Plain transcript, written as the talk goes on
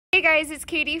Hey guys, it's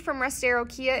Katie from Russ Darrow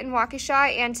Kia in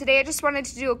Waukesha, and today I just wanted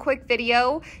to do a quick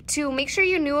video to make sure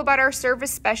you knew about our service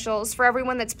specials for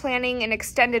everyone that's planning an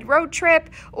extended road trip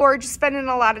or just spending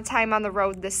a lot of time on the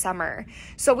road this summer.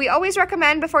 So we always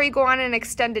recommend before you go on an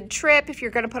extended trip, if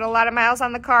you're going to put a lot of miles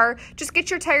on the car, just get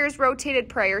your tires rotated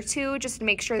prior to, just to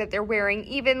make sure that they're wearing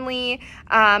evenly,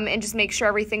 and just make sure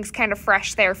everything's kind of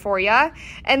fresh there for you.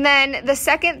 And then the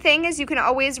second thing is you can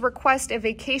always request a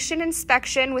vacation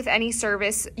inspection with any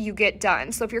service you get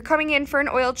done. So if you're coming in for an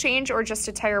oil change or just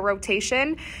a tire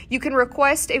rotation, you can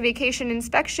request a vacation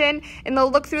inspection and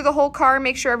they'll look through the whole car,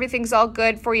 make sure everything's all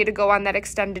good for you to go on that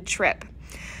extended trip.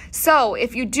 So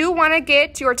if you do want to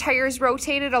get your tires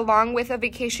rotated along with a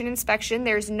vacation inspection,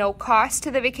 there's no cost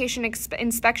to the vacation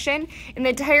inspection, and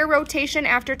the tire rotation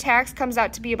after tax comes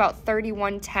out to be about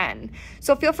 $31.10.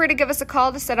 So feel free to give us a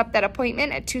call to set up that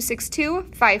appointment at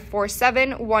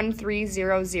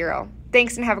 262-547-1300.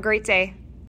 Thanks and have a great day.